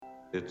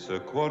It's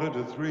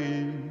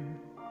 2:45.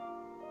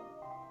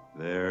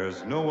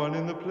 There's no one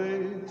in the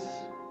place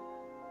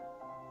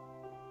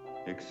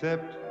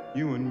except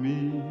you and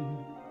me.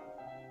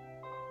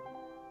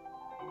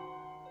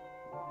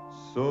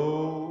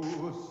 So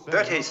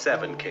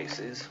 37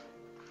 cases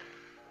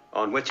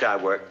on which I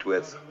worked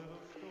with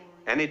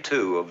any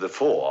two of the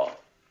four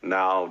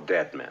now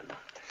dead men.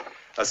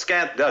 A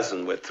scant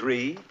dozen with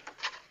three,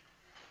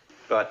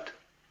 but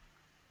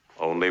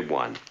only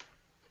one.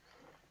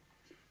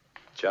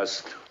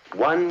 Just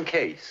one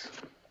case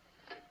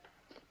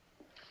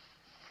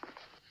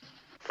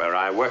where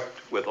I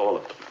worked with all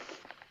of them.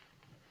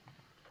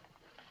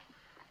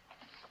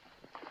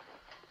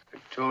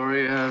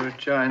 Victoria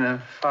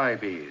Regina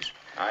Phibes.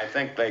 I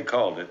think they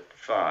called it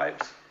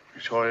Phibes.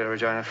 Victoria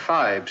Regina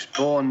Phibes,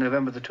 born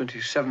November the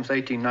 27th,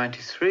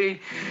 1893.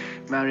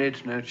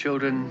 Married, no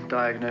children.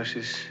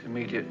 Diagnosis,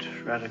 immediate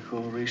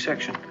radical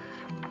resection.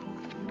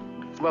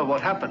 Well,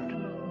 what happened?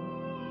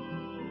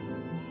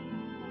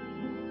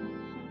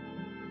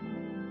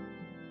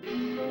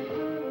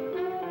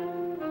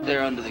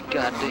 They're under the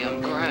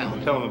goddamn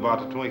ground. Tell them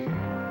about the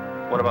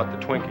Twinkie. What about the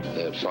Twinkie?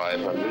 They had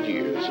 500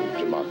 years of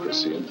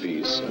democracy and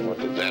peace. And what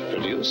did that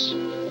produce?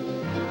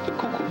 The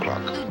cuckoo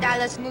clock.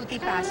 $2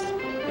 multi-pass.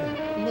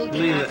 Multi-pass.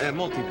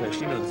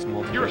 You know this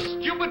multi-pass. You're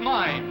stupid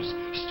minds.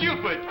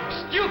 Stupid.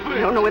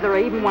 I don't know whether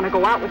I even want to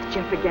go out with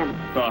Jeff again.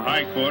 The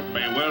High Court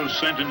may well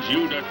sentence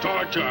you to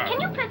torture. Can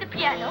you play the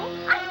piano?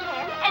 I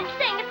can. And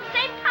sing at the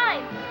same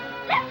time.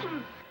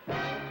 Listen.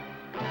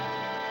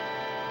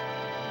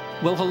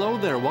 Well, hello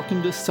there.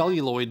 Welcome to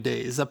Celluloid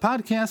Days, a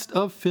podcast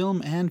of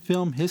film and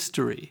film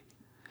history.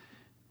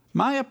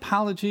 My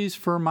apologies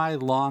for my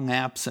long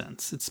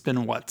absence. It's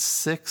been,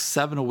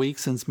 6-7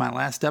 weeks since my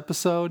last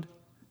episode?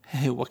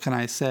 Hey, what can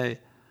I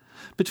say?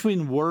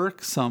 Between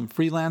work, some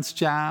freelance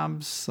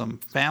jobs, some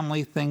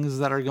family things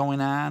that are going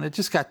on, it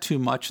just got too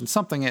much and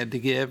something I had to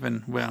give,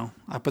 and, well,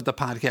 I put the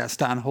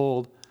podcast on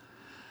hold.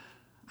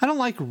 I don't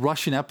like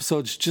rushing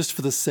episodes just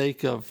for the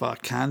sake of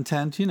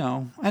content,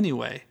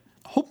 Anyway,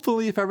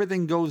 hopefully if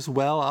everything goes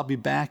well, I'll be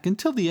back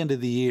until the end of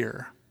the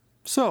year.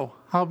 So,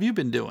 how have you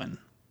been doing?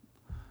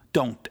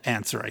 Don't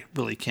answer, I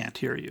really can't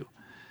hear you.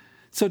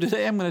 So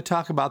today I'm going to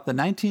talk about the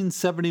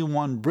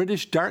 1971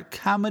 British dark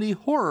comedy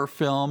horror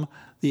film,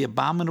 The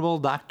Abominable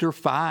Dr.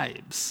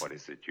 Phibes. What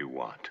is it you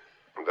want?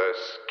 The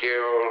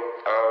skill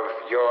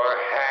of your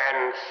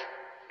hands,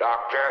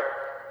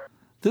 Doctor.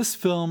 This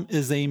film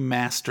is a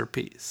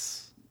masterpiece.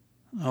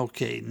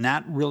 Okay,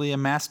 not really a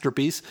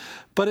masterpiece,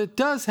 but it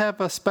does have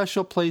a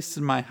special place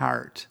in my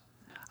heart.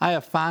 I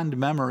have fond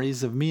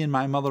memories of me and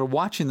my mother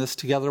watching this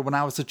together when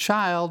I was a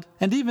child,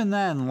 and even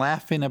then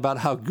laughing about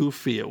how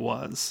goofy it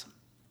was.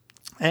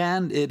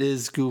 And it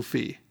is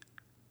goofy.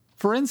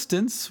 For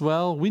instance,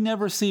 we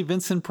never see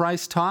Vincent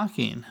Price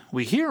talking.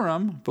 We hear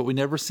him, but we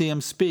never see him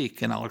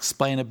speak, and I'll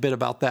explain a bit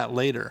about that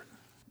later.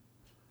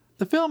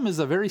 The film is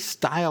a very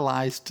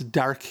stylized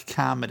dark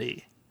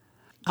comedy.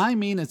 I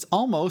mean, it's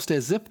almost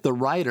as if the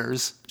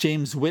writers,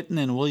 James Whitten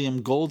and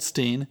William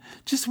Goldstein,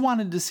 just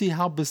wanted to see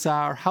how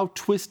bizarre, how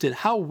twisted,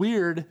 how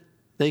weird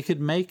they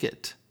could make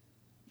it.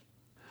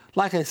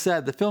 Like I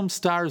said, the film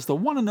stars the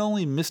one and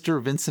only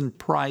Mr. Vincent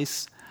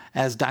Price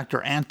as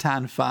Dr.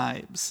 Anton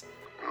Phibes.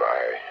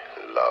 My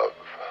love,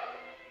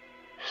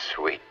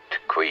 sweet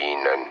queen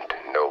and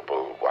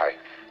noble wife,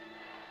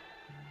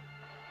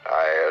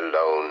 I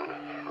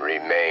alone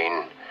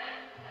remain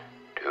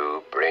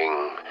to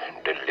bring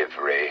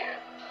delivery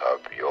of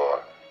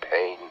your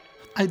pain.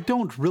 I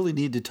don't really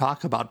need to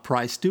talk about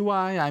Price, do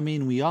I? I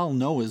mean, we all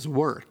know his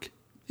work.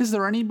 Is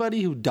there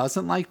anybody who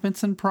doesn't like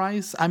Vincent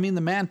Price? I mean,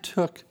 the man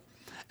took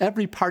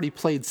every part he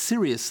played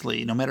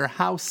seriously, no matter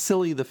how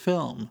silly the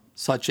film,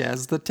 such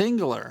as The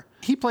Tingler.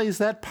 He plays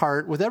that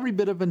part with every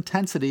bit of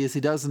intensity as he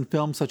does in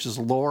films such as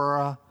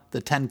Laura,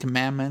 The Ten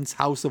Commandments,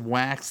 House of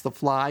Wax, The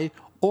Fly,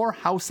 or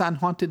House on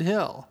Haunted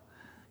Hill.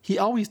 He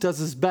always does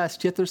his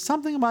best, yet there's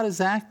something about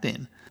his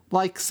acting.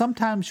 Like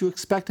sometimes you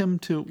expect him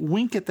to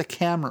wink at the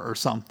camera or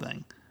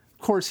something. Of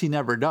course, he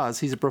never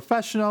does. He's a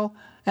professional,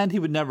 and he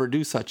would never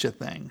do such a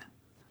thing.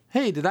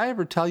 Hey, did I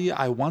ever tell you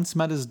I once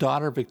met his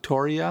daughter,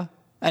 Victoria?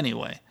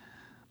 Anyway,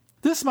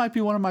 this might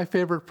be one of my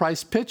favorite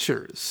Price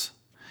pictures.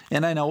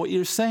 And I know what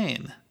you're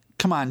saying.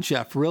 Come on,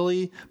 Jeff,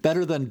 really?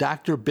 Better than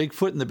Dr.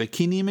 Bigfoot and the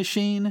Bikini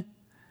Machine?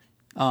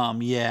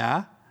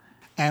 Yeah.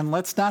 And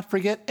let's not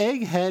forget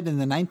Egghead in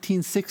the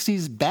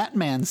 1960s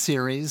Batman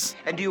series.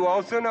 And do you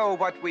also know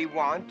what we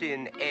want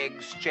in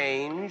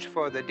exchange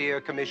for the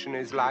dear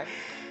Commissioner's life?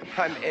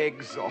 I'm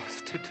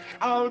exhausted.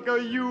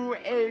 Olga, you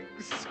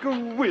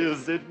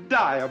exquisite,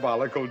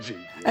 diabolical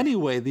genius.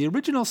 Anyway, the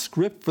original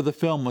script for the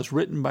film was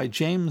written by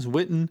James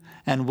Whitten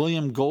and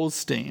William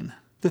Goldstein.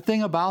 The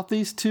thing about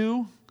these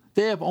two,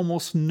 they have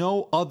almost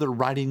no other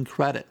writing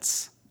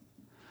credits.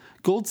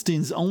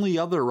 Goldstein's only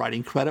other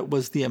writing credit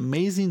was The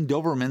Amazing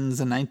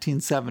Dobermans in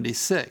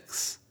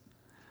 1976.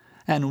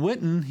 And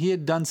Whitten, he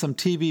had done some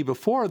TV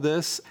before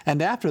this, and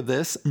after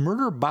this,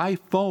 Murder by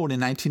Phone in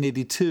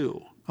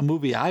 1982, a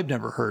movie I've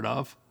never heard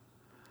of.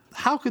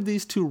 How could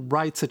these two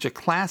write such a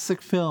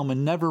classic film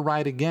and never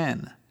write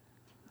again?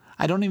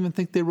 I don't even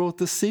think they wrote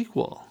the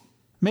sequel.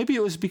 Maybe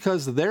it was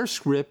because their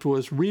script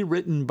was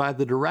rewritten by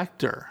the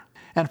director,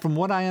 and from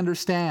what I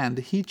understand,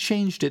 he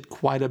changed it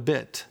quite a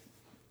bit.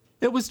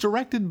 It was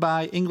directed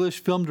by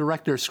English film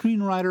director,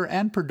 screenwriter,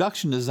 and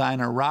production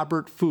designer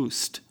Robert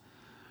Fuest.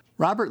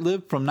 Robert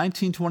lived from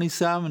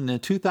 1927 to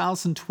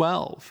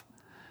 2012.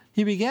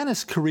 He began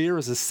his career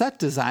as a set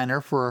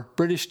designer for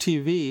British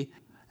TV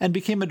and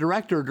became a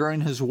director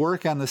during his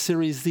work on the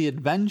series The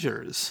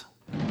Avengers.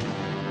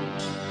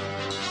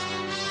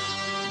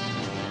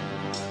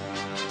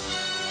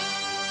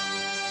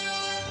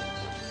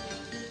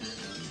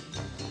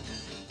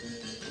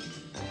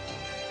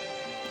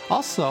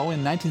 Also,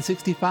 in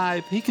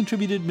 1965, he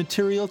contributed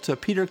material to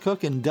Peter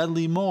Cook and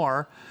Dudley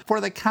Moore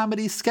for the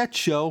comedy sketch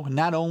show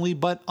Not Only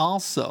But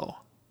Also.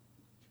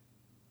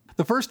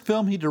 The first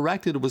film he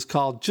directed was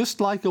called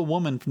Just Like a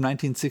Woman from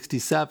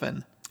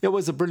 1967. It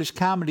was a British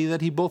comedy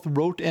that he both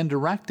wrote and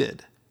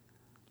directed.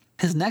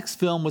 His next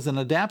film was an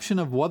adaptation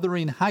of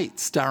Wuthering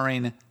Heights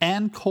starring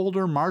Ann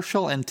Coulter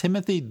Marshall and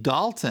Timothy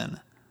Dalton.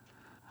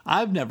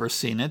 I've never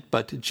seen it,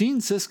 but Gene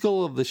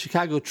Siskel of the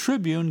Chicago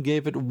Tribune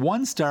gave it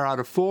 1 star out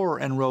of 4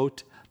 and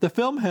wrote, "The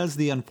film has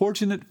the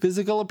unfortunate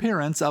physical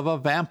appearance of a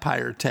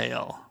vampire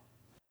tale."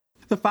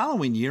 The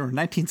following year, in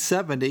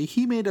 1970,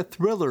 he made a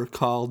thriller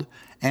called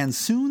And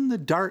Soon the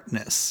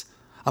Darkness,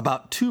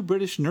 about 2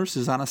 British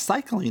nurses on a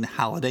cycling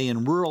holiday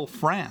in rural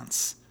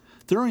France.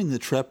 During the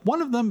trip,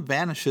 one of them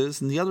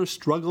vanishes and the other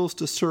struggles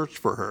to search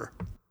for her.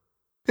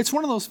 It's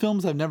one of those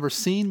films I've never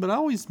seen, but I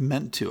always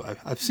meant to.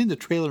 I've seen the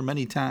trailer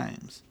many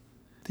times.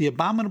 The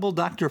Abominable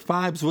Dr.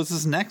 Phibes was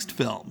his next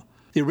film.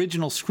 The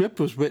original script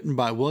was written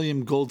by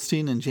William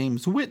Goldstein and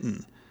James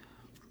Whitten.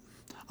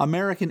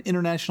 American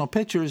International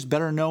Pictures,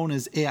 better known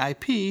as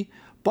AIP,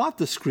 bought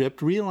the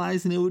script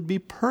realizing it would be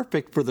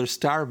perfect for their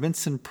star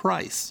Vincent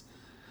Price.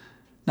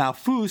 Now,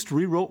 Fuest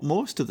rewrote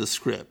most of the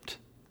script.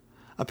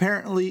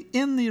 Apparently,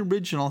 in the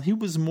original, he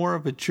was more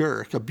of a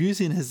jerk,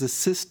 abusing his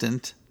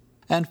assistant,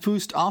 and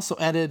Fuest also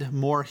added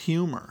more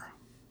humor.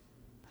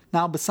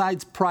 Now,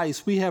 besides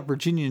Price, we have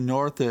Virginia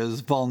North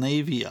as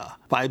Volnavia,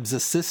 Phibes'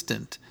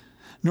 assistant.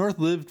 North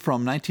lived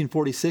from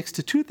 1946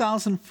 to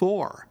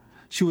 2004.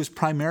 She was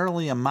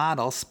primarily a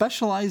model,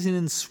 specializing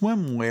in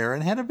swimwear,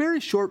 and had a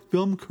very short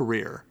film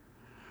career.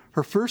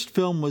 Her first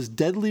film was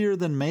Deadlier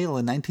Than Male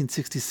in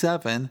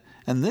 1967,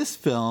 and this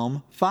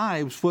film,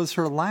 Phibes, was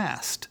her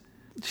last.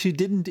 She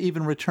didn't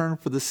even return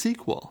for the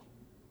sequel.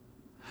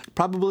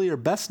 Probably her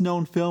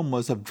best-known film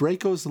was of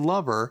Draco's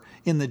lover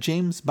in the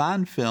James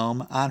Bond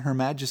film On Her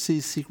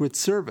Majesty's Secret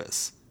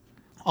Service.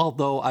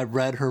 Although I've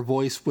read her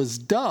voice was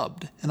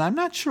dubbed, and I'm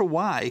not sure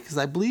why, because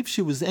I believe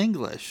she was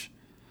English.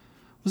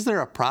 Was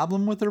there a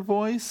problem with her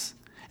voice?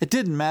 It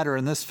didn't matter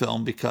in this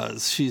film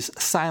because she's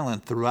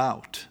silent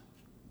throughout.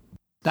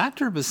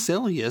 Dr.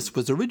 Vasilius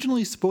was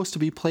originally supposed to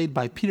be played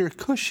by Peter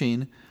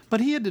Cushing,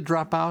 but he had to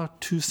drop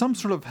out to some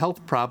sort of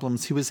health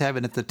problems he was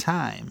having at the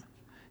time.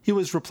 He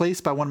was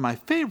replaced by one of my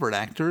favorite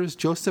actors,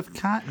 Joseph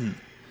Cotten.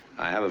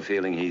 I have a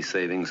feeling he's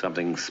saving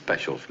something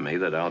special for me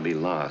that I'll be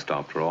lost.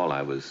 After all,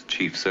 I was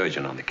chief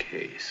surgeon on the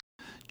case.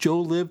 Joe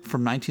lived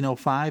from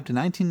 1905 to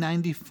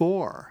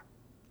 1994,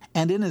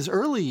 and in his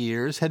early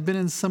years had been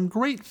in some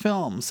great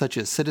films such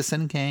as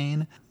Citizen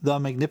Kane, The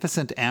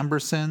Magnificent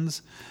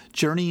Ambersons,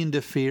 Journey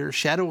into Fear,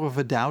 Shadow of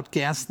a Doubt,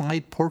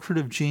 Gaslight, Portrait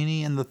of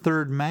Jeannie, and The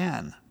Third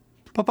Man.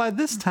 But by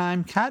this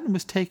time, Cotten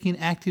was taking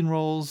acting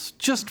roles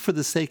just for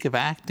the sake of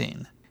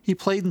acting. He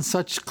played in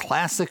such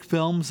classic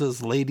films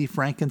as Lady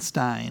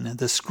Frankenstein,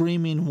 The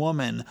Screaming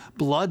Woman,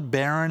 Blood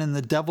Baron, and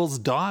The Devil's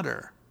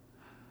Daughter.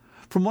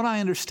 From what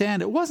I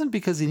understand, it wasn't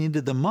because he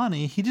needed the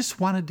money, he just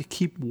wanted to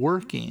keep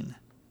working.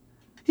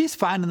 He's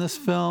fine in this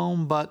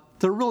film, but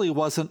there really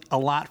wasn't a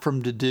lot for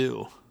him to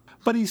do.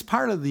 But he's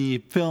part of the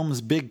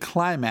film's big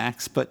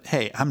climax, but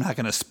hey, I'm not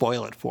going to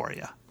spoil it for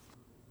you.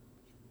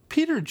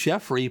 Peter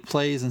Jeffrey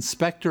plays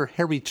Inspector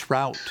Harry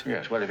Trout.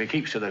 Yes, well, if he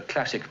keeps to the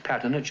classic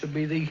pattern, it should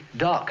be the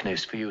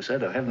darkness for you, sir,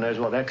 though heaven knows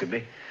what that could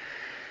be.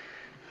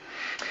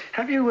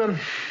 Have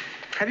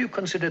you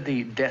considered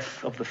the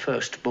death of the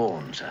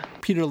firstborn, sir?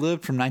 Peter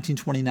lived from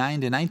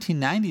 1929 to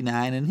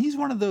 1999, and he's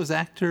one of those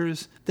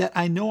actors that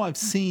I know I've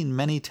seen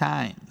many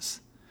times.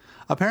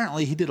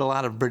 Apparently, he did a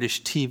lot of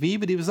British TV,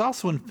 but he was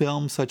also in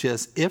films such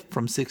as If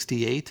from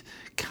 1968,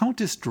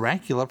 Countess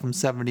Dracula from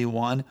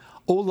 1971,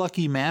 Oh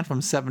Lucky Man from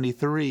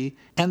 1973,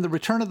 and The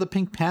Return of the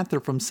Pink Panther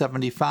from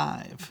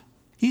 1975.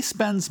 He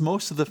spends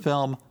most of the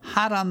film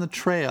hot on the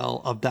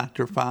trail of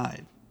Dr.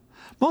 Phibes.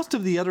 Most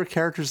of the other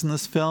characters in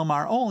this film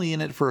are only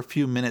in it for a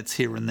few minutes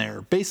here and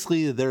there.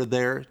 Basically, they're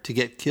there to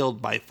get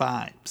killed by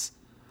Phibes.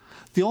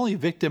 The only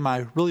victim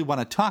I really want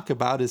to talk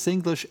about is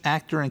English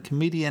actor and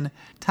comedian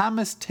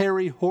Thomas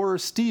Terry Horror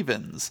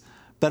Stevens,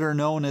 better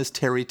known as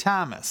Terry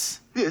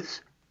Thomas.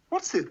 Yes?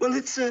 What's this? Well,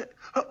 it's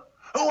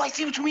Oh, I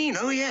see what you mean.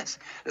 Oh, yes.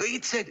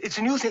 It's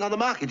a new thing on the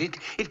market.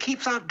 It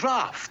keeps out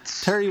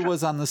drafts. Terry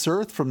was on this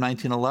earth from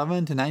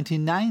 1911 to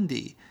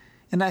 1990.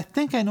 and I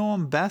think I know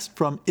him best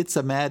from It's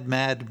a Mad,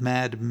 Mad,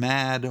 Mad,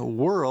 Mad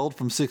World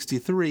from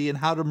 1963 and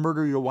How to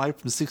Murder Your Wife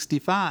from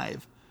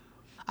 1965.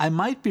 I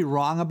might be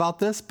wrong about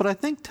this, but I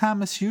think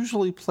Thomas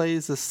usually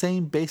plays the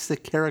same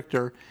basic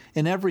character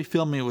in every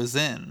film he was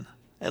in,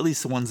 at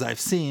least the ones I've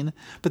seen,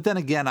 but then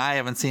again, I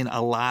haven't seen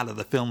a lot of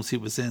the films he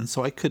was in,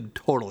 so I could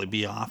totally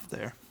be off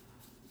there.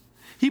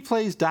 He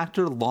plays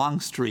Dr.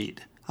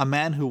 Longstreet, a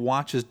man who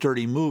watches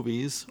dirty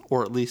movies,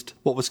 or at least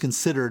what was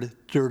considered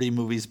dirty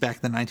movies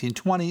back in the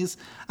 1920s,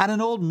 on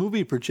an old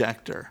movie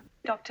projector.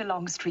 Dr.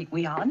 Longstreet,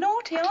 we are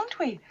naughty, aren't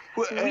we?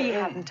 We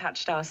haven't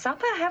touched our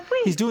supper, have we?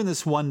 He's doing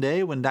this one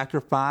day when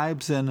Dr.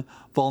 Phibes and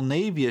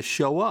Volnavia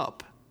show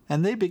up,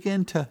 and they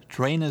begin to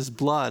drain his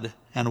blood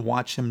and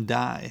watch him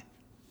die.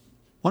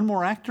 One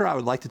more actor I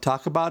would like to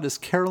talk about is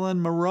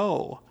Caroline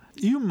Munro.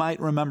 You might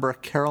remember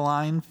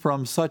Caroline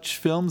from such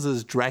films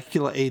as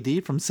Dracula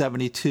AD from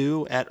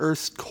 1972, At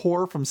Earth's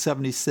Core from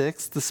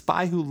 1976, The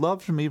Spy Who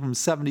Loved Me from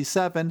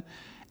 1977,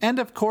 and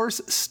of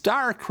course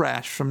Star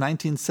Crash from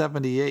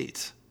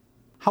 1978.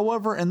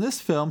 However, in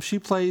this film, she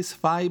plays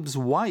Phibes'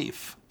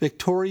 wife,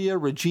 Victoria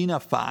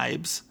Regina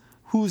Phibes,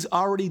 who's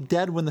already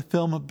dead when the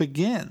film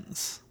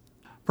begins.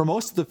 For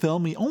most of the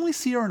film, we only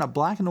see her in a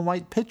black and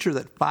white picture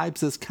that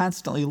Phibes is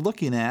constantly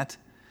looking at,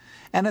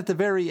 and at the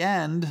very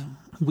end,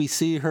 we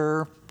see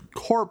her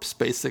corpse,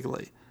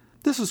 basically.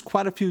 This was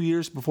quite a few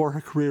years before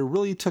her career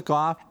really took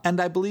off, and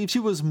I believe she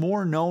was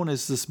more known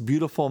as this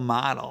beautiful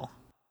model.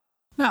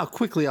 Now,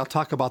 quickly, I'll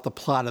talk about the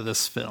plot of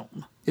this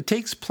film. It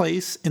takes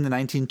place in the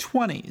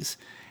 1920s,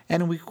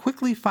 and we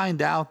quickly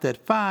find out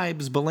that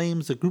Phibes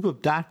blames a group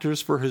of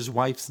doctors for his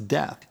wife's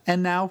death,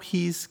 and now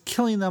he's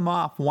killing them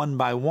off one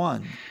by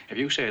one. If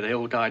you say they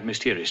all died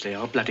mysteriously,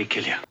 I'll bloody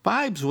kill you.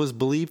 Phibes was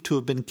believed to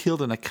have been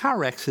killed in a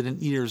car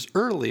accident years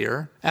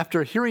earlier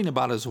after hearing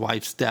about his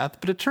wife's death,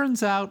 but it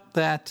turns out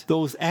that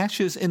those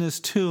ashes in his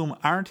tomb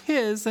aren't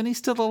his, and he's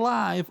still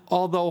alive,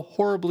 although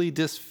horribly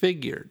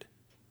disfigured.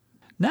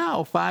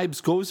 Now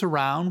Phibes goes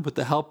around with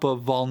the help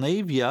of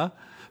Volnavia,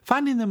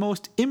 finding the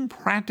most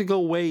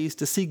impractical ways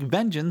to seek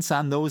vengeance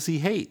on those he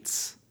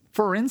hates.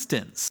 For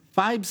instance,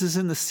 Phibes is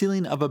in the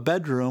ceiling of a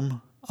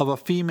bedroom of a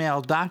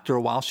female doctor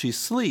while she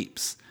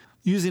sleeps.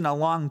 Using a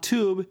long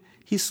tube,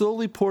 he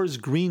slowly pours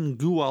green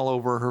goo all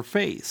over her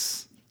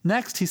face.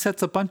 Next, he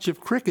sets a bunch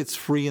of crickets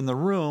free in the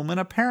room, and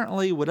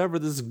apparently, whatever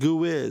this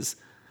goo is,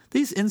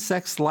 these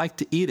insects like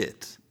to eat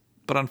it.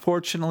 But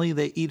unfortunately,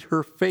 they eat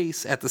her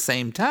face at the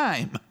same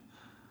time.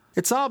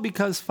 It's all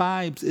because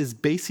Phibes is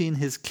basing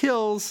his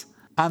kills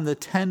on the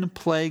 10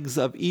 plagues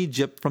of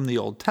Egypt from the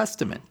Old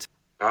Testament.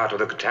 Part of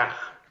the Cotten.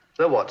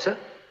 The what, sir?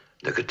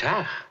 The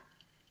Cotten.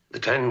 The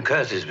 10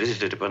 curses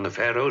visited upon the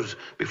pharaohs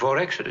before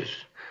Exodus.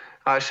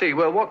 I see.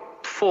 Well,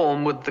 what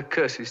form would the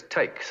curses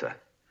take, sir?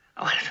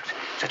 Oh,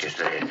 such as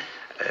the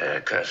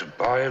curse of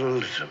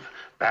boils, of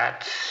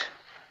bats.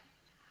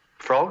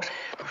 Frogs?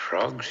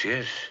 Frogs,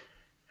 yes.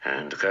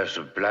 And the curse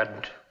of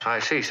blood. I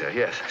see, sir,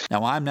 yes.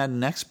 Now, I'm not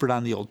an expert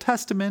on the Old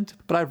Testament,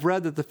 but I've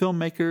read that the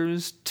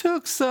filmmakers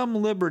took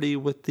some liberty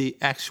with the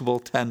actual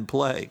 10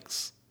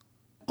 plagues.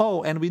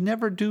 Oh, and we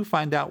never do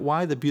find out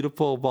why the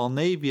beautiful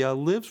Volnavia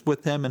lives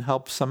with him and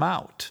helps him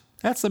out.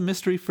 That's a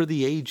mystery for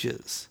the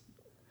ages.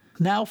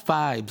 Now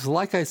Phibes,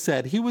 like I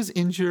said, he was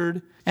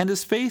injured and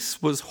his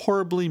face was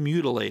horribly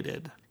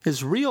mutilated.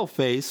 His real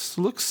face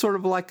looks sort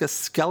of like a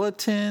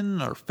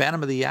skeleton or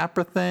Phantom of the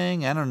Opera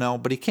thing, I don't know,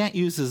 but he can't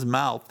use his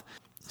mouth.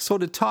 So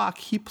to talk,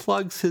 he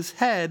plugs his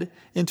head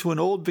into an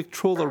old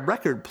Victrola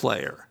record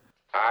player.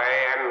 I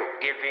am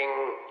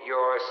giving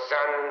your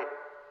son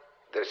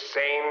the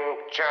same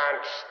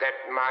chance that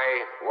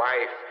my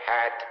wife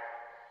had.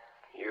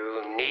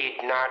 You need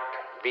not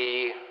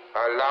be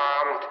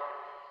alarmed.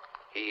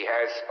 He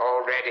has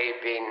already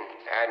been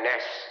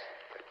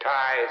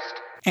anesthetized.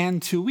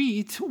 And to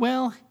eat,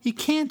 well, he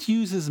can't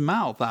use his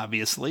mouth,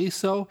 obviously,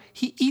 so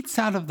he eats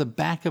out of the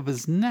back of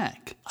his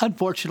neck.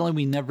 Unfortunately,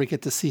 we never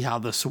get to see how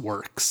this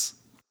works.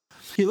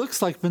 He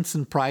looks like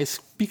Vincent Price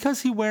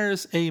because he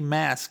wears a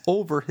mask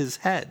over his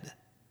head.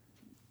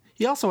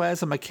 He also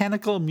has a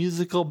mechanical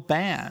musical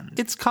band.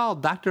 It's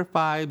called Dr.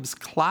 Phibes'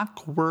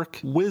 Clockwork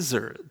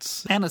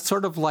Wizards, and it's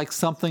sort of like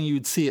something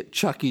you'd see at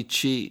Chuck E.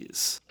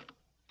 Cheese.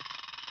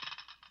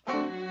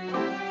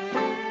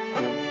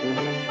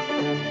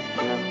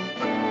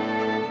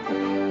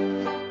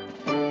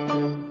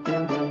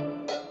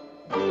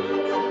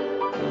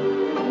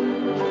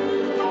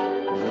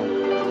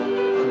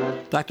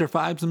 Dr.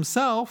 Phibes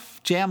himself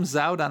jams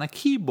out on a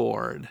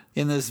keyboard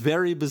in this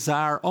very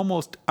bizarre,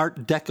 almost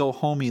Art Deco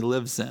home he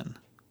lives in.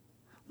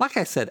 Like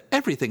I said,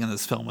 everything in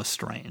this film is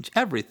strange.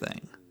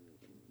 Everything.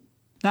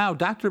 Now,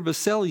 Dr.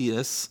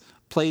 Vesalius,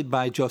 played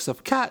by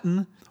Joseph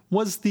Cotten,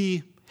 was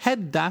the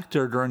head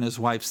doctor during his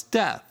wife's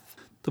death.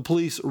 The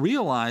police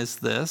realize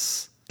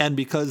this, and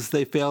because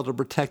they fail to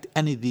protect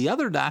any of the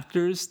other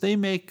doctors, they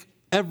make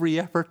every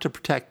effort to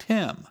protect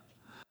him.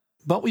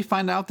 But we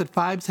find out that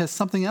Phibes has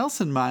something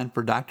else in mind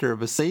for Dr.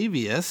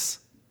 Vesalius.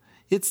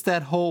 It's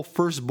that whole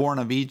firstborn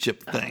of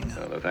Egypt thing.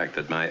 Well, the fact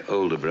that my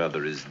older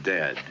brother is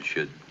dead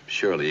should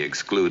surely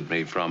exclude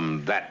me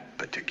from that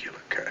particular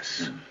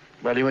curse.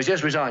 Well, you must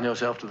just resign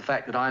yourself to the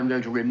fact that I'm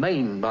going to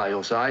remain by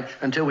your side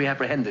until we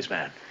apprehend this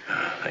man.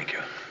 Thank you.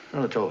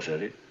 Not at all,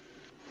 sir.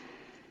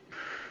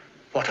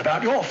 What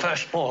about your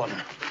firstborn?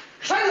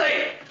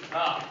 Stanley!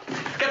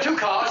 Get 2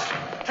 cars,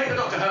 take the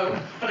doctor home,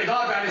 put a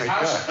guard around his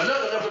house,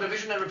 alert the local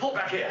division, and report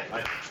back here.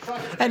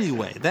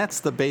 Anyway, that's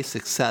the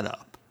basic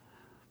setup.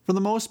 For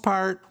the most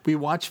part, we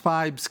watch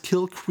Phibes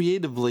kill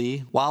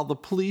creatively while the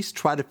police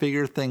try to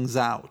figure things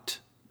out.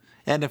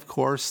 And of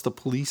course, the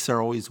police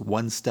are always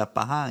one step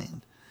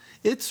behind.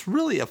 It's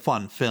really a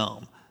fun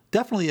film,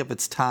 definitely of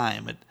its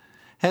time. It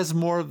has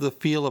more of the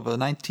feel of a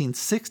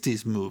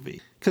 1960s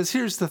movie. Because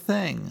here's the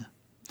thing.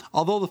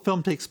 Although the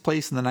film takes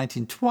place in the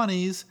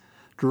 1920s,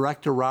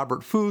 director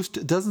Robert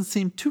Fuest doesn't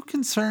seem too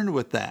concerned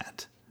with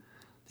that.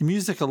 The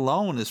music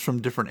alone is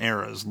from different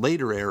eras,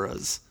 later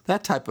eras,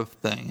 that type of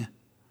thing.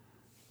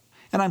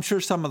 And I'm sure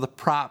some of the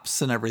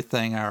props and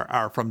everything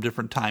are from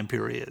different time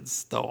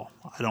periods, though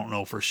I don't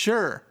know for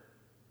sure.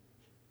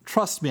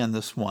 Trust me on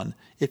this one.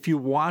 If you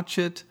watch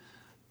it,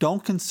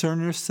 don't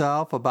concern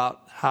yourself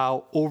about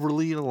how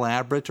overly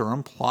elaborate or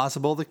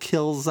implausible the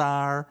kills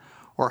are,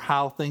 or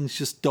how things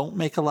just don't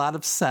make a lot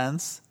of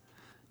sense.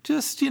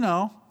 Just,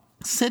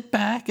 sit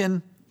back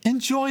and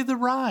enjoy the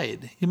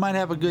ride. You might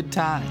have a good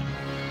time.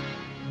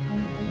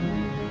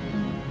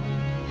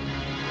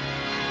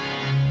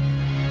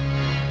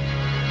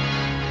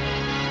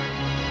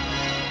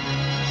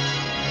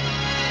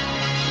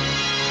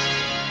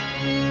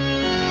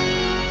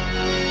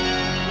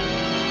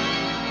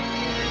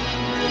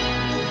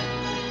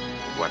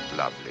 What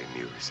lovely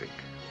music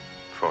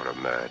for a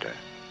murder,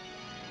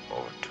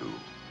 or 2,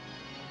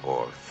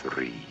 or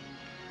 3,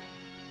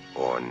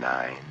 or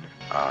 9.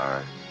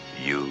 Are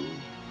you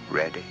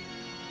ready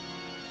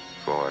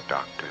for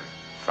Dr.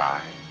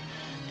 Phibes?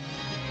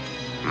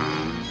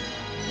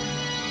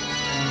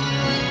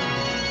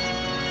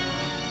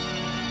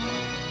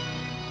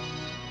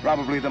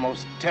 Probably the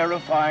most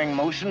terrifying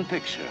motion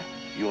picture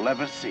you'll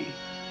ever see.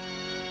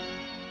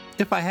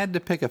 If I had to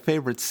pick a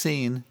favorite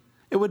scene,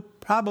 it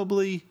would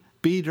probably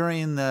be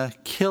during the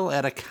kill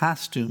at a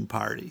costume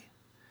party.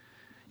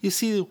 You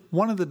see,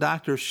 one of the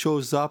doctors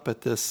shows up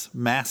at this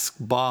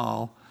masked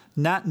ball,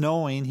 not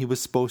knowing he was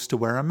supposed to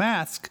wear a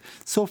mask,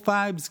 so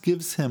Phibes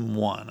gives him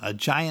one, a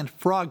giant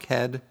frog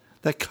head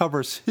that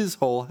covers his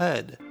whole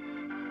head.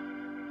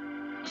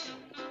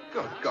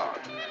 Good God.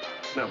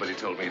 Nobody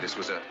told me this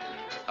was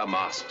a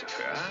masked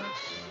affair.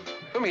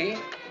 For me.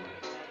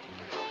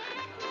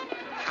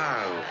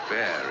 How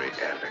very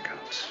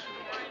elegant.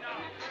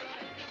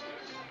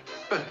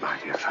 But, my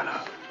dear fellow,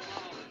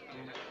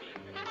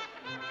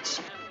 it's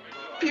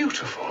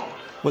beautiful.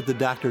 What the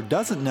doctor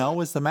doesn't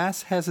know is the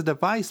mask has a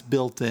device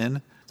built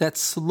in that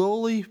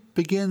slowly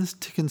begins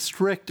to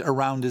constrict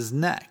around his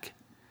neck.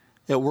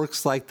 It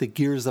works like the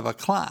gears of a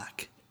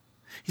clock.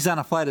 He's on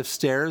a flight of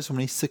stairs when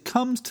he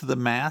succumbs to the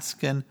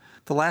mask, and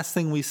the last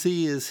thing we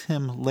see is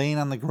him laying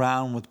on the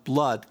ground with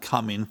blood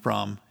coming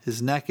from his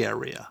neck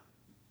area.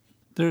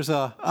 There's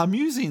a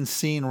amusing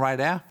scene right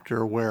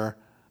after where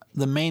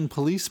the main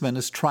policeman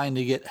is trying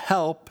to get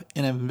help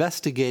in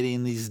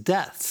investigating these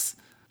deaths.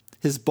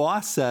 His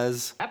boss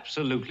says,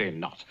 Absolutely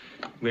not.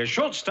 We're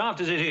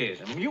short-staffed as it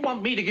is, and you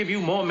want me to give you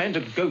more men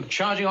to go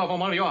charging off on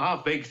one of your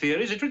half-baked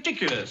theories? It's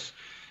ridiculous.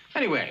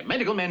 Anyway,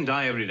 medical men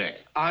die every day.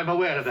 I'm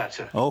aware of that,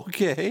 sir.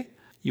 Okay.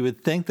 You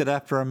would think that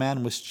after a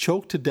man was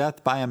choked to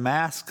death by a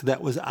mask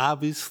that was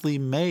obviously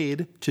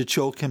made to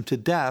choke him to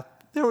death,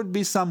 there would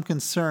be some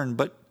concern,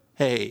 but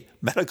hey,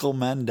 medical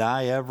men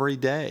die every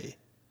day.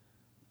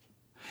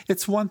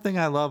 It's one thing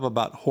I love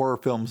about horror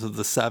films of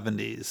the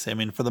 70s. I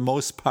mean, for the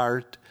most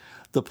part,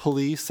 the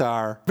police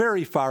are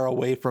very far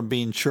away from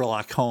being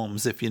Sherlock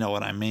Holmes, if you know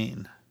what I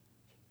mean.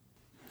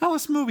 Now,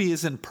 this movie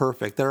isn't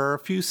perfect. There are a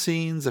few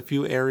scenes, a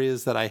few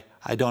areas that I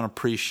don't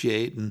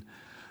appreciate, and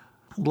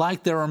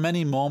like there are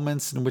many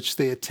moments in which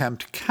they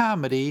attempt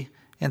comedy,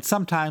 and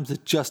sometimes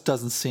it just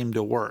doesn't seem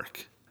to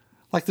work.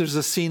 Like there's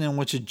a scene in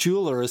which a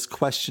jeweler is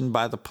questioned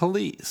by the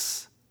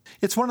police.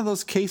 It's one of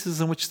those cases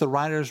in which the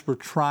writers were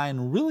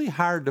trying really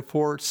hard to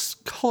force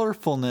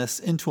colorfulness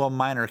into a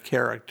minor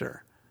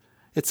character.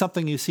 It's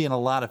something you see in a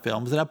lot of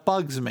films, and it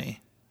bugs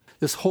me.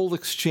 This whole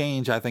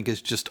exchange, I think,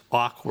 is just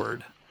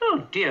awkward.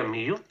 Oh, dear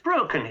me, you've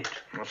broken it.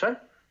 What's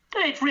that?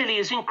 It really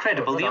is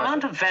incredible, the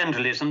amount of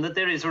vandalism that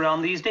there is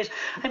around these days.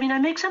 I mean, I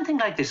make something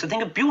like this, a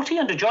thing of beauty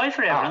and a joy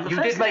forever. And the you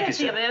first did make thing it, I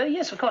see- sir?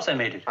 Yes, of course I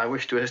made it. I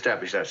wish to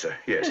establish that, sir.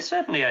 Yes. Yes,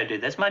 certainly I did.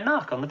 That's my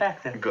mark on the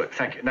back there. Good,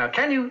 thank you. Now,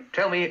 can you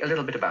tell me a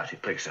little bit about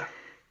it, please, sir?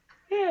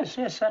 Yes,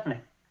 certainly.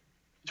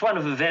 It's one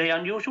of a very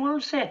unusual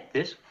set,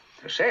 this.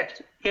 A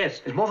set? Yes.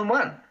 There's more than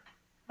one?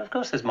 Of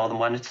course there's more than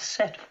one. It's a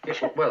set.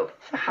 Yes, well,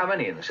 how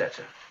many in the set,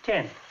 sir?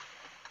 10.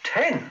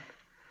 10?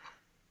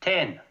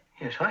 10.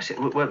 Yes, I see.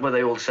 Were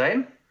they all the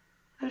same?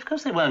 Of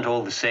course they weren't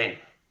all the same.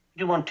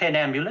 You want 10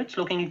 amulets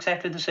looking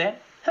exactly the same?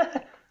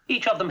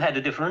 Each of them had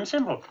a different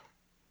symbol.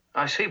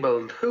 I see.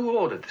 Well, who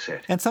ordered the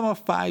set? And some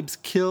of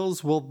Phibes'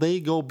 kills, well,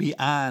 they go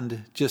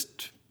beyond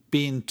just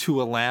being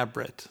too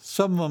elaborate.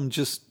 Some of them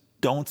just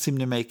don't seem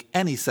to make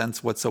any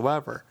sense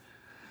whatsoever.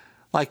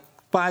 Like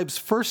Phibes'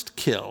 first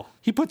kill,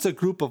 he puts a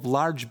group of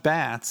large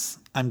bats,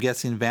 I'm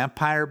guessing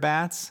vampire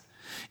bats,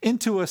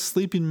 into a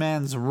sleeping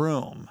man's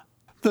room.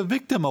 The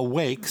victim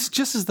awakes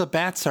just as the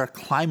bats are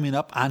climbing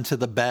up onto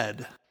the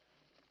bed.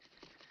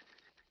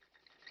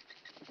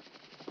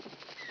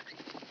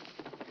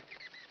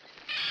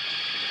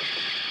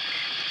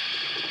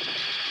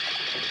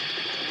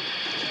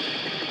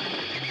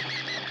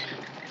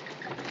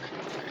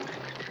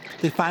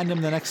 They find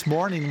him the next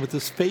morning with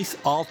his face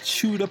all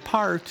chewed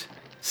apart,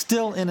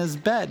 still in his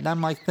bed. And I'm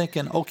like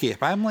thinking, okay,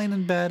 if I'm laying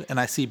in bed and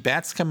I see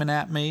bats coming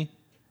at me,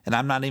 and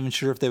I'm not even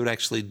sure if they would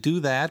actually do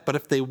that, but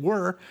if they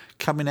were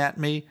coming at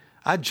me,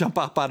 I'd jump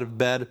up out of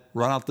bed,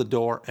 run out the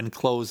door, and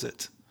close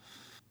it.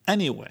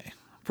 Anyway,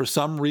 for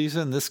some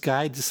reason, this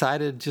guy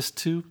decided just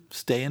to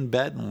stay in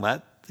bed and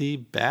let the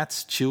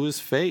bats chew his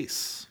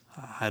face.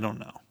 I don't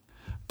know.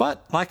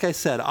 But like I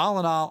said, all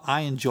in all,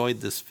 I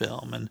enjoyed this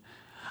film, and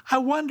I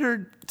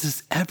wondered,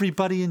 does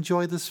everybody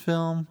enjoy this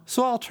film?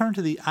 So I'll turn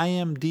to the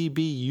IMDb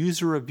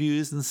user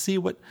reviews and see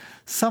what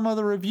some of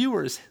the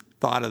reviewers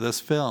thought of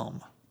this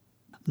film.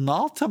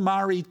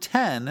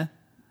 Naltamari10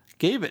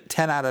 gave it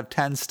 10 out of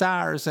 10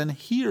 stars, and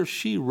he or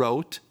she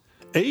wrote,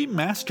 "A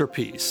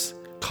masterpiece.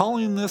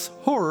 Calling this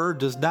horror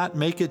does not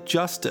make it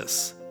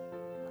justice.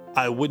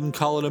 I wouldn't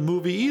call it a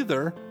movie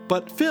either,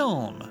 but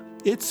film.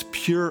 It's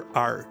pure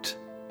art.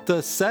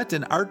 The set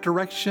and art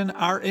direction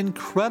are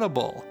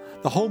incredible.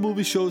 The whole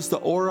movie shows the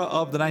aura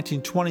of the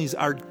 1920s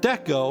Art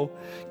Deco,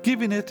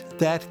 giving it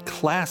that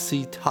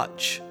classy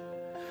touch.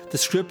 The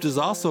script is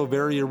also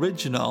very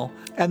original,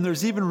 and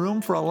there's even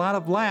room for a lot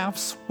of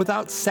laughs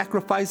without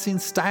sacrificing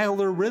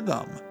style or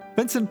rhythm.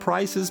 Vincent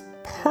Price is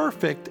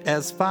perfect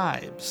as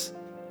Phibes.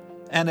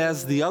 And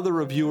as the other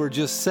reviewer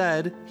just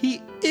said,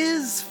 he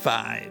is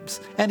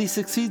Phibes, and he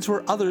succeeds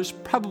where others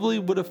probably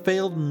would have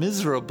failed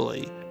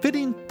miserably,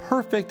 fitting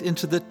perfect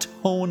into the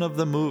tone of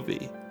the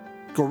movie.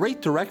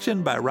 Great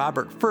direction by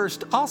Robert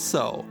Fuest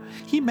also.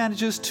 He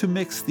manages to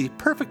mix the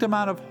perfect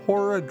amount of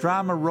horror,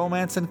 drama,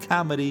 romance, and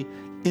comedy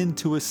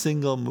into a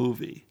single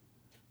movie."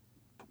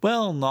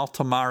 Well,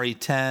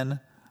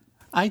 Naltamari10,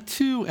 I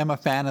too am a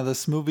fan of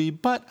this movie,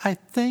 but I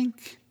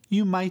think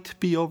you might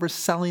be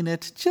overselling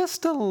it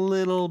just a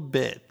little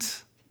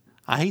bit.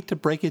 I hate to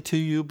break it to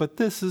you, but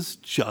this is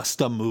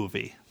just a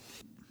movie.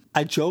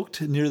 I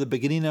joked near the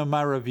beginning of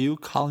my review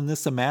calling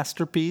this a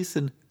masterpiece,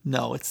 and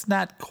no, it's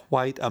not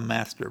quite a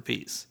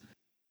masterpiece.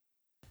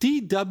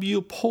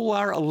 DW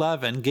Polar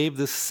 11 gave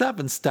this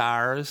 7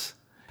 stars,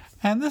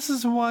 and this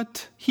is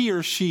what he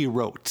or she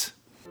wrote.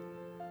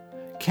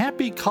 "Can't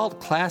be called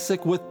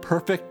classic with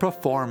perfect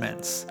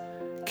performance.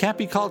 Can't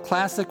be called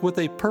classic with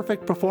a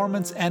perfect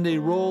performance and a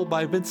role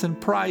by Vincent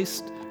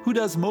Price, who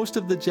does most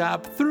of the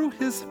job through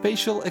his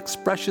facial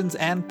expressions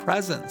and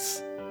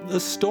presence. The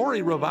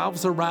story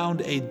revolves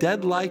around a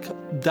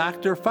dead-like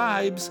Dr.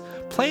 Phibes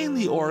playing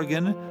the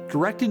organ,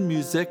 directing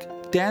music,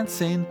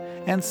 dancing,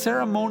 and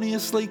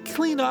ceremoniously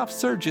killing off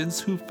surgeons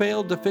who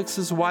failed to fix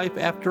his wife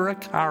after a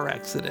car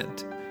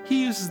accident.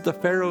 He uses the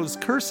Pharaoh's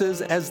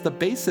curses as the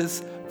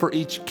basis for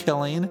each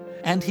killing,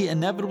 and he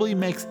inevitably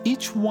makes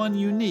each one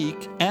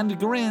unique and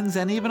grins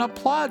and even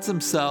applauds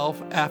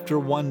himself after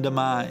one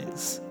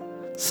demise.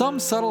 Some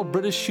subtle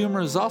British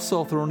humor is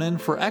also thrown in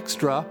for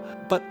extra,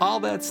 but all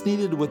that's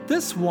needed with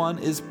this one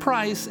is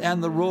Price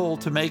and the role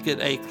to make it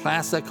a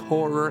classic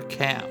horror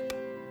camp."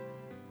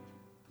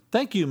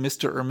 Thank you,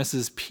 Mr. or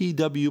Mrs.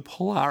 PW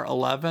Polar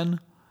 11.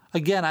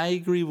 Again, I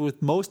agree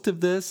with most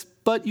of this,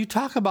 but you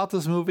talk about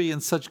this movie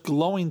in such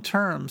glowing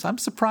terms. I'm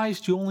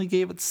surprised you only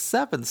gave it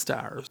 7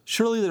 stars.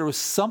 Surely there was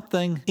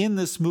something in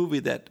this movie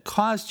that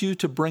caused you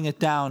to bring it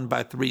down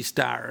by 3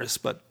 stars,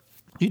 but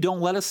you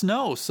don't let us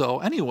know, so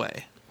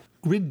anyway.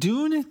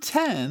 Gridoon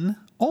 10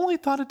 only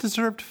thought it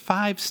deserved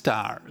 5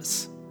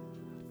 stars.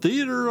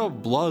 "Theater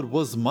of Blood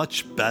was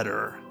much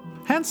better.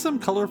 Handsome,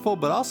 colorful,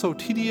 but also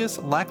tedious,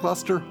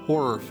 lackluster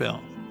horror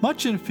film.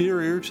 Much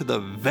inferior to the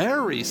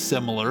very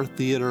similar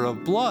Theater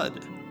of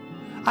Blood."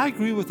 I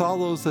agree with all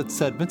those that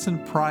said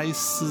Vincent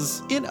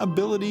Price's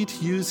inability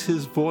to use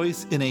his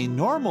voice in a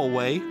normal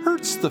way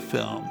hurts the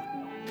film.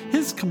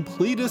 His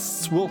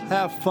completists will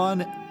have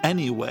fun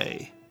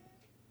anyway.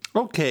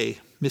 Okay,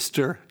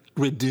 Mr.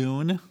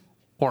 Gridoon,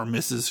 or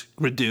Mrs.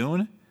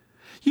 Gridoon,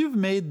 you've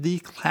made the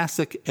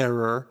classic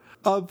error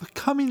of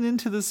coming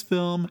into this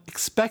film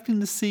expecting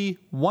to see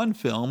one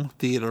film,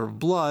 Theater of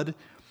Blood,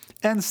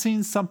 and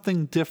seeing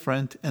something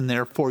different, and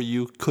therefore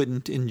you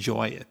couldn't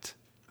enjoy it.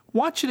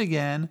 Watch it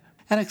again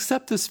and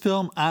accept this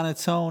film on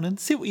its own and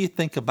see what you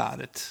think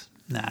about it.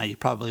 Nah, you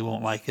probably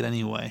won't like it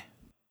anyway.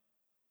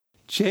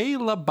 J.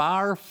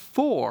 Labar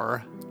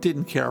 4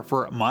 didn't care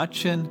for it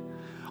much and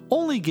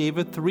only gave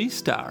it 3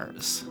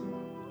 stars.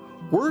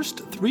 Worst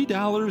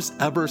 $3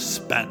 ever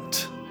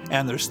spent.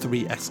 And there's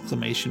 3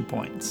 exclamation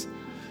points.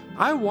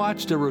 I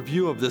watched a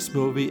review of this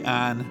movie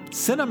on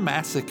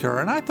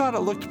Cinemassacre and I thought it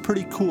looked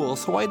pretty cool,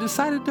 so I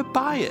decided to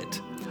buy it.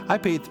 I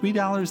paid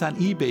 $3 on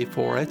eBay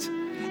for it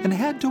and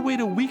had to wait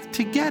a week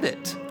to get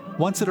it.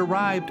 Once it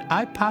arrived,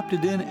 I popped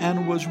it in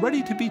and was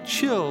ready to be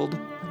chilled,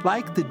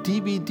 like the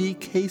DVD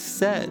case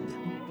said.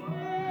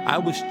 I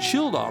was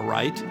chilled all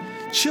right,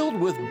 chilled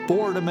with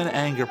boredom and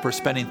anger for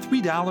spending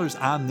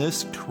 $3 on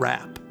this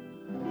crap.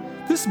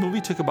 This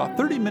movie took about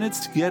 30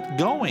 minutes to get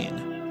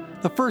going.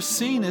 The first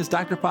scene is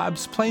Dr.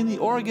 Phibes playing the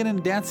organ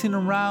and dancing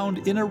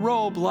around in a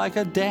robe like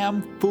a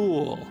damn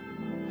fool.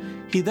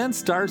 He then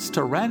starts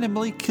to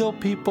randomly kill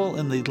people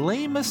in the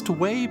lamest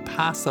way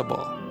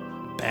possible.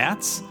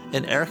 Bats?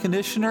 An air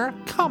conditioner?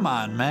 Come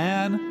on,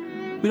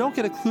 man. We don't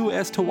get a clue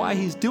as to why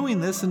he's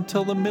doing this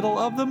until the middle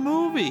of the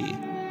movie.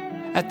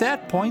 At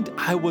that point,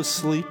 I was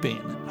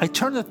sleeping. I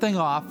turned the thing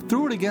off,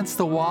 threw it against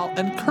the wall,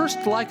 and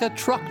cursed like a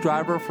truck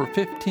driver for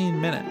 15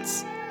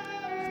 minutes.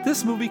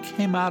 This movie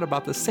came out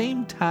about the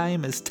same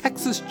time as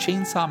Texas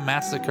Chainsaw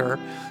Massacre,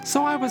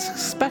 so I was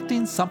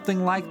expecting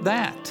something like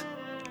that.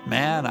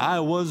 Man, I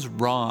was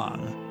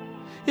wrong.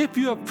 If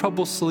you have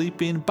trouble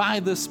sleeping,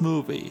 buy this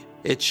movie.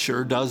 It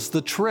sure does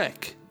the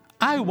trick.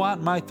 I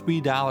want my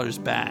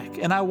 $3 back,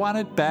 and I want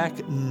it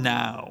back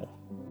now.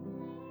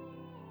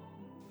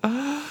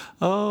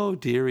 Oh,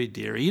 dearie,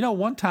 dearie. You know,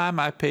 one time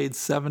I paid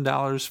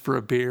 $7 for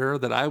a beer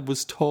that I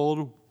was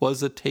told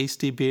was a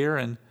tasty beer,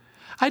 and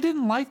I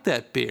didn't like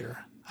that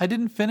beer. I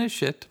didn't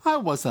finish it. I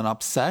wasn't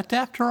upset.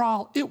 After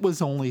all, it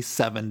was only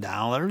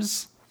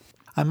 $7.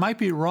 I might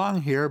be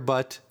wrong here,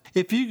 but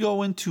if you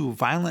go into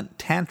violent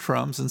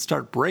tantrums and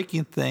start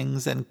breaking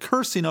things and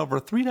cursing over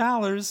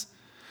 $3,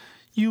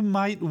 you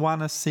might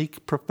want to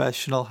seek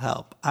professional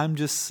help. I'm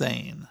just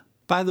saying.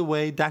 By the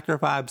way, Dr.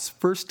 Phibes'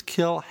 first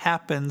kill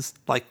happens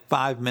like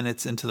 5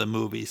 minutes into the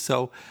movie,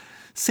 so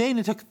saying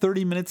it took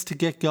 30 minutes to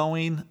get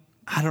going,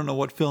 I don't know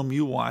what film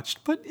you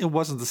watched, but it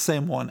wasn't the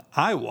same one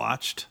I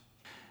watched.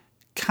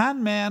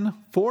 Conman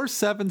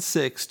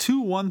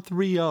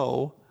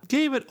 4762130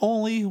 gave it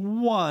only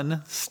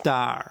 1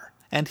 star,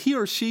 and he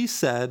or she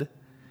said,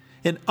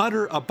 "An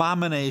utter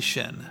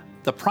abomination.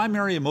 The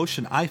primary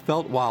emotion I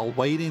felt while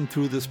wading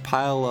through this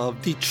pile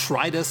of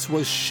detritus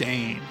was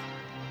shame.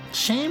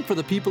 Shame for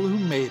the people who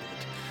made it,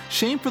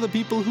 shame for the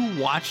people who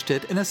watched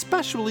it, and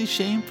especially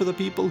shame for the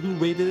people who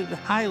rated it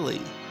highly.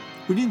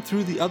 Reading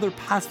through the other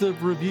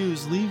positive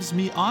reviews leaves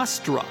me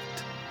awestruck.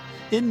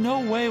 In no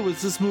way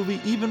was this movie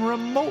even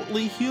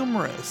remotely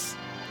humorous.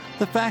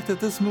 The fact that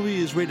this movie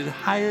is rated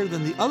higher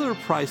than the other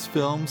Price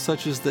films,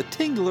 such as The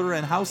Tingler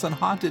and House on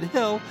Haunted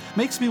Hill,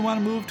 makes me want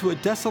to move to a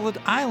desolate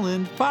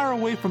island far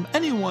away from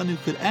anyone who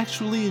could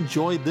actually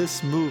enjoy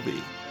this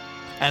movie.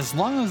 As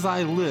long as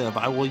I live,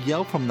 I will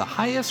yell from the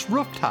highest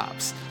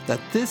rooftops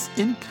that this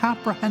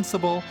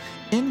incomprehensible,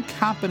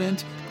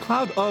 incompetent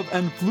cloud of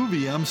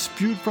effluvium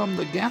spewed from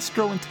the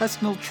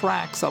gastrointestinal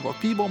tracts of a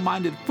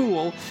feeble-minded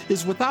fool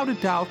is without a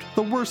doubt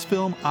the worst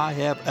film I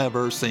have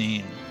ever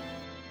seen."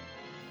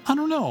 I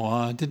don't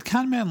know, did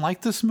Conman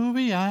like this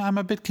movie? I'm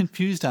a bit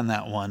confused on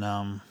that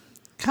one.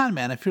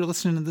 Conman, if you're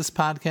listening to this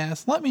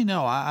podcast, let me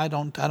know. I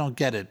don't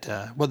get it,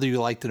 whether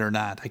you liked it or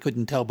not. I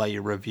couldn't tell by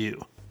your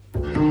review.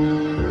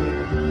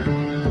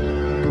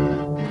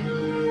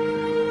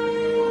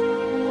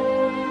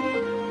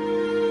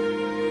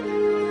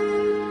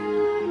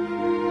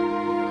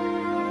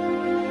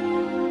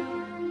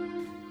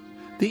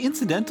 The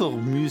incidental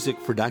music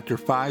for Dr.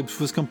 Phibes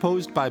was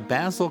composed by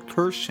Basil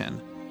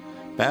Kirshen.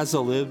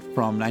 Basil lived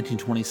from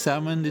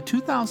 1927 to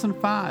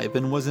 2005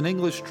 and was an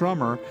English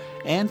drummer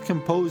and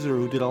composer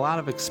who did a lot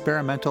of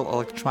experimental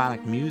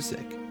electronic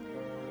music.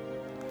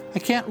 I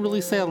can't really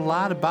say a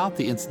lot about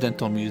the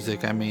incidental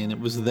music. I mean, it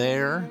was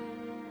there,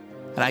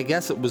 and I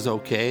guess it was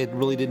okay. It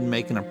really didn't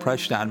make an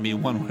impression on me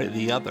one way or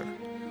the other.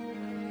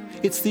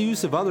 It's the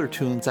use of other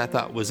tunes I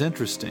thought was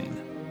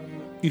interesting.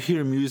 You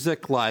hear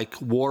music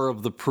like War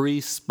of the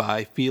Priests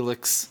by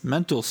Felix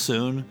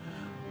Mendelssohn,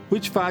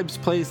 which Phibes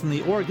plays on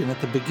the organ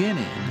at the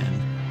beginning,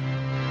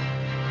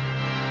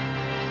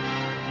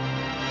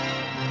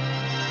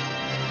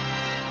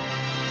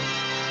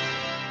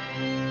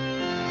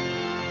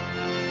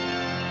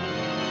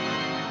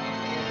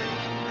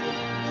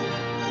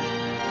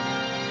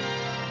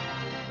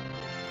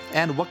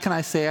 and What Can I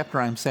Say After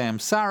I Say I'm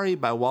Sorry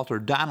by Walter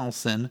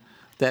Donaldson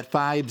that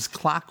Phibes'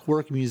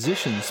 Clockwork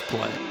Musicians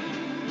play.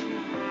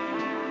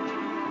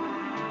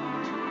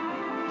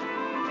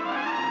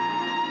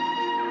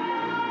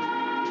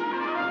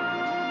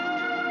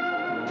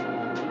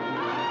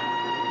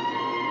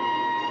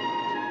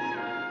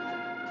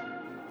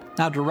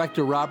 Now,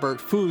 director Robert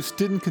Fuest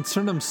didn't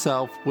concern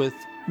himself with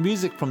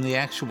music from the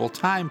actual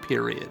time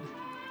period.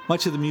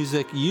 Much of the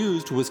music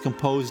used was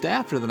composed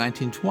after the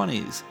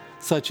 1920s,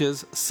 such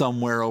as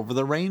Somewhere Over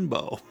the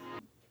Rainbow.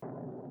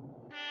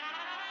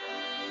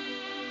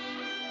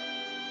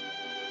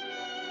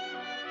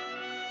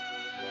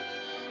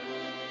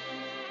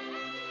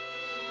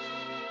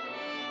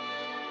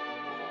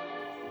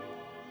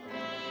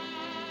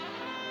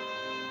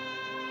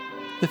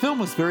 The film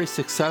was very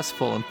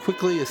successful, and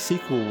quickly a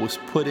sequel was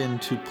put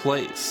into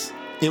place.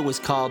 It was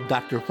called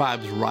Dr.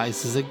 Phibes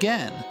Rises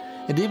Again,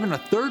 and even a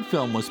third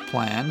film was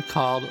planned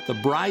called The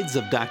Brides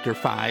of Dr.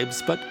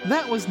 Phibes, but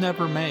that was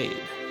never made.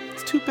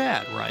 It's too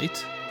bad,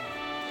 right?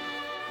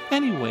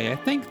 Anyway, I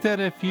think that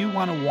if you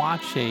want to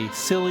watch a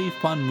silly,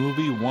 fun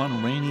movie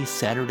one rainy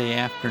Saturday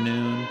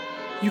afternoon,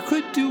 you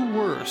could do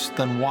worse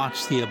than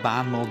watch The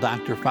Abominable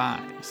Dr.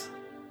 Phibes.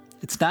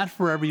 It's not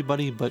for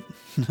everybody, but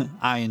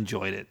I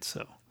enjoyed it,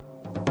 so.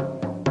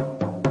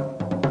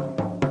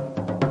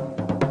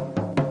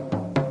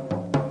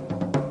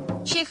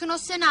 Všechno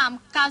se nám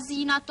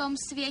kazí na tom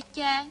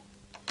světě.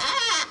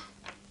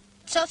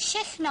 Co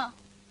všechno?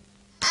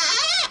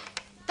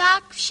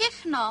 Tak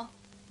všechno.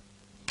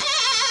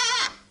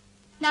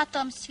 Na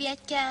tom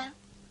světě.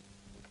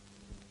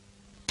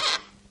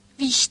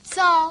 Víš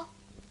co?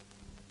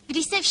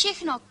 Když se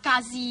všechno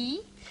kazí,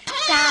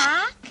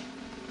 tak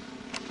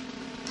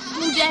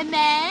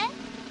budeme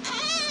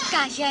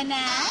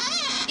kažené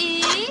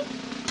i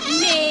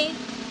my.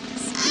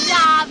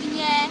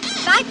 Správně.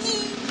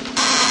 Vadí.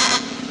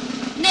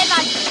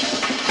 Nevadí.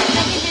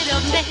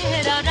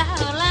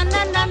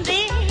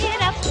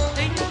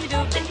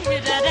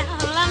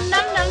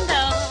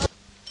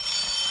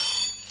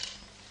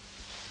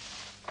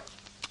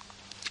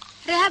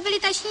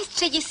 Rehabilitační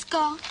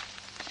středisko.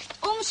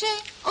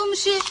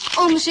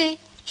 Umři.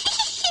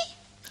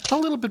 A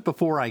little bit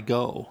before I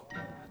go,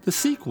 the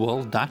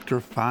sequel, Dr.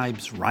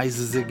 Phibes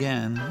Rises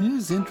Again,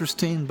 is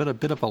interesting but a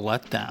bit of a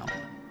letdown.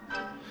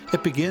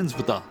 It begins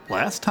with the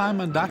last time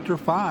on Dr.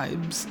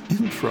 Phibes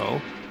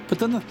intro, but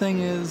then the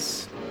thing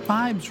is,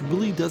 Phibes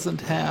really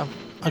doesn't have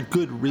a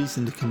good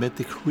reason to commit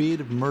the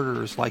creative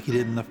murders like he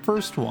did in the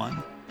first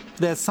one.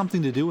 It has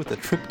something to do with a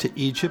trip to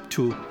Egypt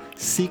to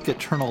seek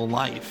eternal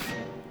life.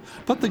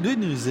 But the good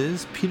news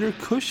is, Peter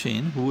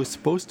Cushing, who was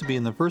supposed to be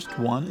in the first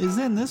one, is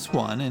in this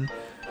one, and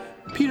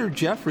Peter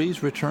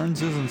Jeffries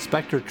returns as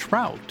Inspector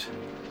Trout.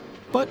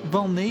 But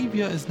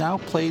Valnavia is now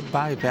played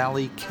by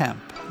Valley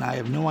Kemp, and I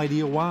have no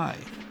idea why.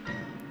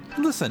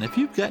 Listen, if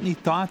you've got any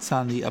thoughts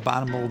on the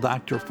Abominable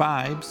Dr.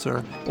 Phibes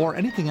or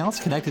anything else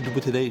connected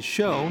with today's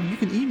show, you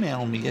can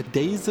email me at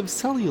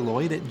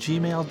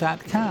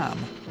daysofcelluloid@gmail.com.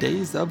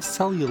 Days of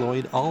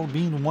Celluloid, all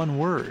being one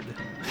word.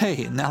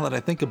 Hey, now that I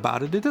think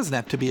about it, it doesn't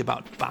have to be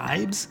about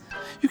Phibes.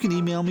 You can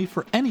email me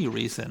for any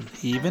reason,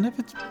 even if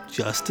it's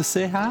just to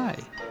say hi.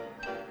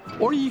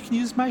 Or you can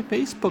use my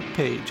Facebook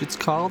page. It's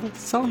called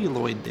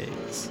Celluloid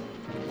Days.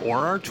 Or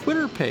our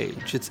Twitter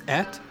page. It's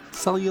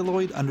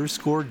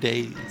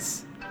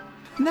 @celluloid_days.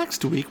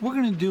 Next week, we're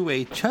going to do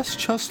a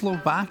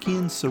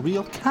Czechoslovakian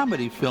surreal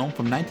comedy film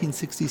from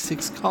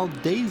 1966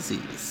 called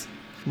Daisies,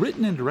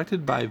 written and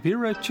directed by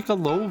Vera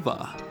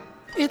Chikhalova.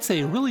 It's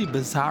a really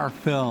bizarre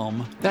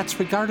film that's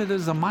regarded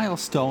as a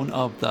milestone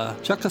of the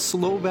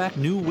Czechoslovak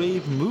New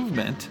Wave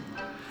movement,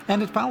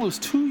 and it follows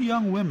two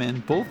young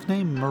women, both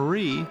named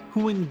Marie,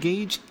 who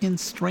engage in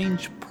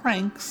strange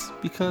pranks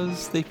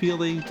because they feel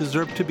they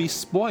deserve to be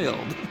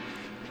spoiled.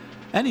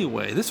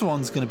 Anyway, this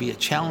one's going to be a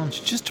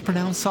challenge just to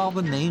pronounce all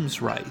the names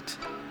right.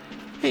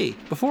 Hey,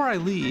 before I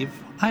leave,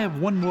 I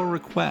have one more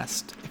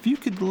request. If you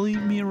could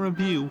leave me a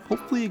review,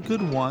 hopefully a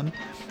good one,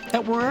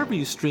 at wherever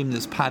you stream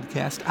this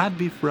podcast, I'd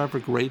be forever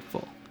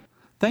grateful.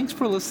 Thanks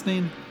for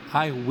listening.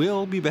 I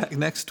will be back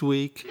next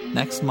week,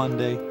 next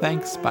Monday.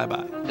 Thanks,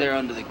 bye-bye. They're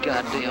under the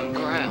goddamn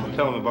ground.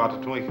 Tell them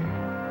about the Twinkie.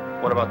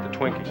 What about the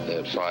Twinkie?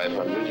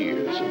 500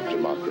 years of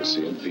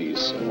democracy and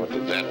peace. And what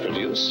did that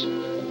produce?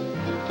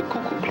 The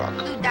cuckoo clock.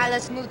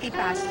 $2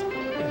 multipass.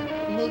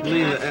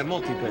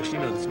 Multipass, you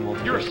know it's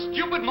multipass. You're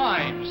stupid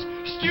minds.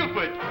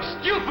 Stupid.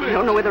 I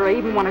don't know whether I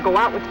even want to go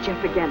out with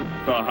Jeff again.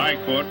 The High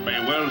Court may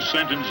well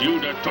sentence you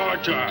to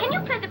torture. Can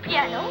you play the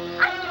piano?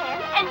 I can.